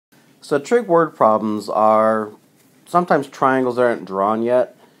So trig word problems are sometimes triangles aren't drawn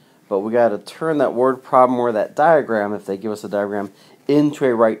yet, but we got to turn that word problem or that diagram, if they give us a diagram, into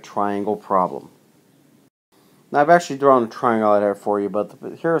a right triangle problem. Now I've actually drawn a triangle out here for you, but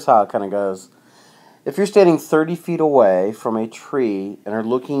here's how it kind of goes. If you're standing 30 feet away from a tree and are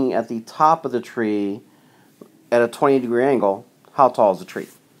looking at the top of the tree at a 20-degree angle, how tall is the tree?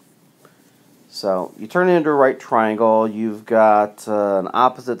 So you turn it into a right triangle. You've got an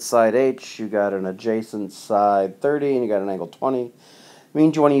opposite side h, you got an adjacent side 30, and you got an angle 20. It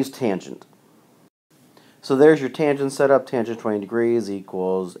means you want to use tangent. So there's your tangent setup. Tangent 20 degrees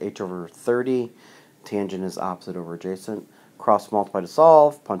equals h over 30. Tangent is opposite over adjacent. Cross multiply to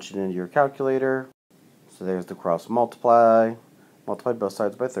solve. Punch it into your calculator. So there's the cross multiply. Multiply both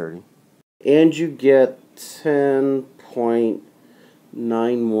sides by 30. And you get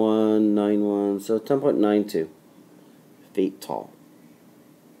 10.9191, so 10.92 feet tall.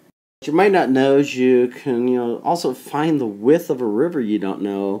 What you might not know is you can also find the width of a river you don't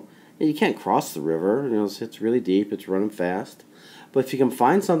know. You can't cross the river, it's really deep, it's running fast. But if you can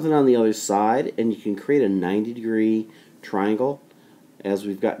find something on the other side and you can create a 90-degree triangle, as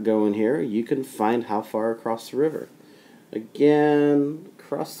we've got going here, you can find how far across the river. Again,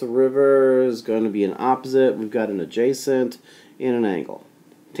 across the river is going to be an opposite. We've got an adjacent and an angle.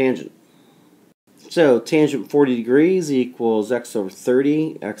 Tangent. So tangent 40 degrees equals x over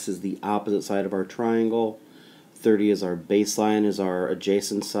 30. X is the opposite side of our triangle. 30 is our baseline, is our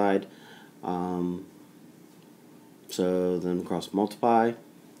adjacent side. So then cross multiply.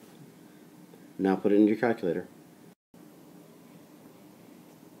 Now put it in your calculator.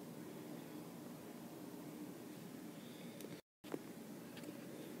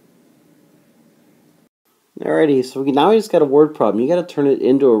 Alrighty, so now we just got a word problem. You got to turn it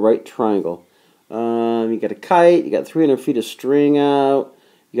into a right triangle. You got a kite, you got 300 feet of string out,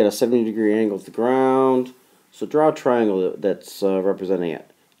 you got a 70-degree angle with the ground. So draw a triangle that's representing it.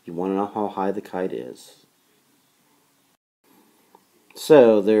 You want to know how high the kite is.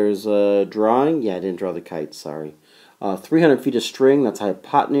 So there's a drawing. Yeah, I didn't draw the kite, sorry. 300 feet of string, that's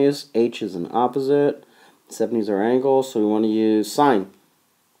hypotenuse. H is an opposite. 70 is our angle, so we want to use sine.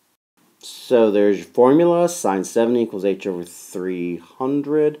 So there's your formula. Sine 70 equals h over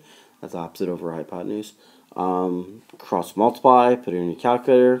 300. That's opposite over hypotenuse. Cross multiply, put it in your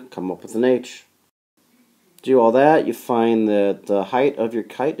calculator, come up with an h. Do all that, you find that the height of your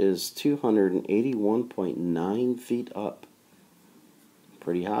kite is 281.9 feet up.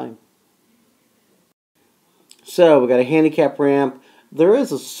 Pretty high. So we got a handicap ramp. There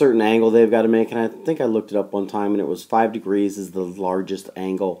is a certain angle they've got to make, and I think I looked it up one time, and it was 5 degrees is the largest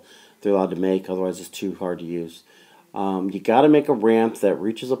angle they're allowed to make, otherwise it's too hard to use. You got to make a ramp that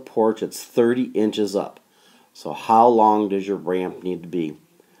reaches a porch that's 30 inches up. So how long does your ramp need to be?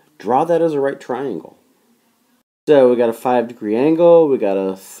 Draw that as a right triangle. So we got a 5-degree angle, we got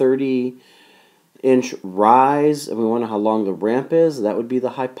a 30-inch rise, and we want to know how long the ramp is. That would be the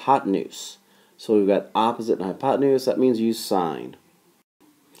hypotenuse. So we've got opposite and hypotenuse. That means use sine.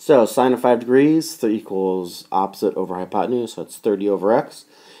 So sine of 5 degrees equals opposite over hypotenuse. So that's 30 over x.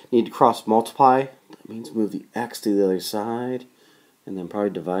 Need to cross multiply. That means move the x to the other side, and then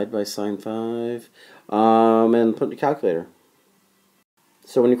probably divide by sine 5, and put in the calculator.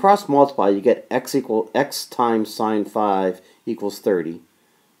 So when you cross multiply, you get x times sine 5 equals 30.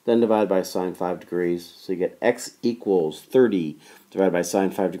 Then divide by sine 5 degrees. So you get x equals 30 divided by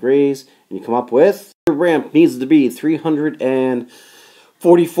sine 5 degrees, and you come up with your ramp needs to be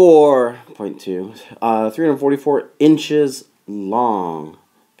 344 inches long.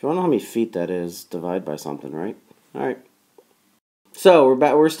 If you want to know how many feet that is, divide by something, right? Alright. So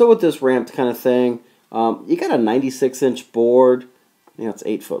we're still with this ramp kind of thing. You got a 96-inch board. Yeah, it's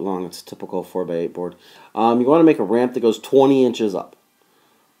 8 foot long. It's a typical 4x8 board. You want to make a ramp that goes 20 inches up.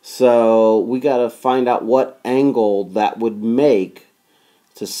 So we got to find out what angle that would make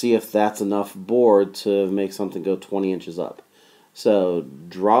to see if that's enough board to make something go 20 inches up. So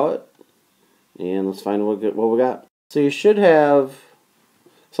draw it, and let's find what we got. So you should have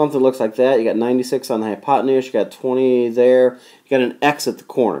something that looks like that. You got 96 on the hypotenuse, you got 20 there, you got an x at the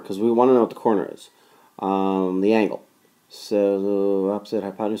corner, because we want to know what the corner is. The angle. So the opposite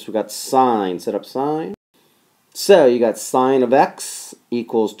hypotenuse, we got sine. Set up sine. So you got sine of x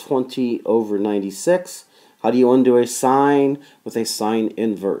equals 20 over 96. How do you undo a sine? With a sine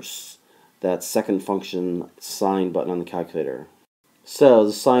inverse. That second function sine button on the calculator. So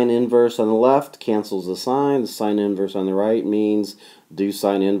the sine inverse on the left cancels the sine. The sine inverse on the right means do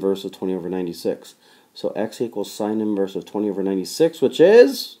sine inverse of 20 over 96. So x equals sine inverse of 20 over 96, which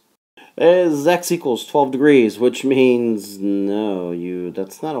is is x equals 12 degrees, which means no,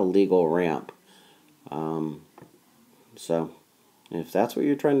 that's not a legal ramp. So if that's what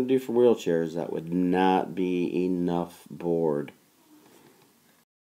you're trying to do for wheelchairs, that would not be enough board.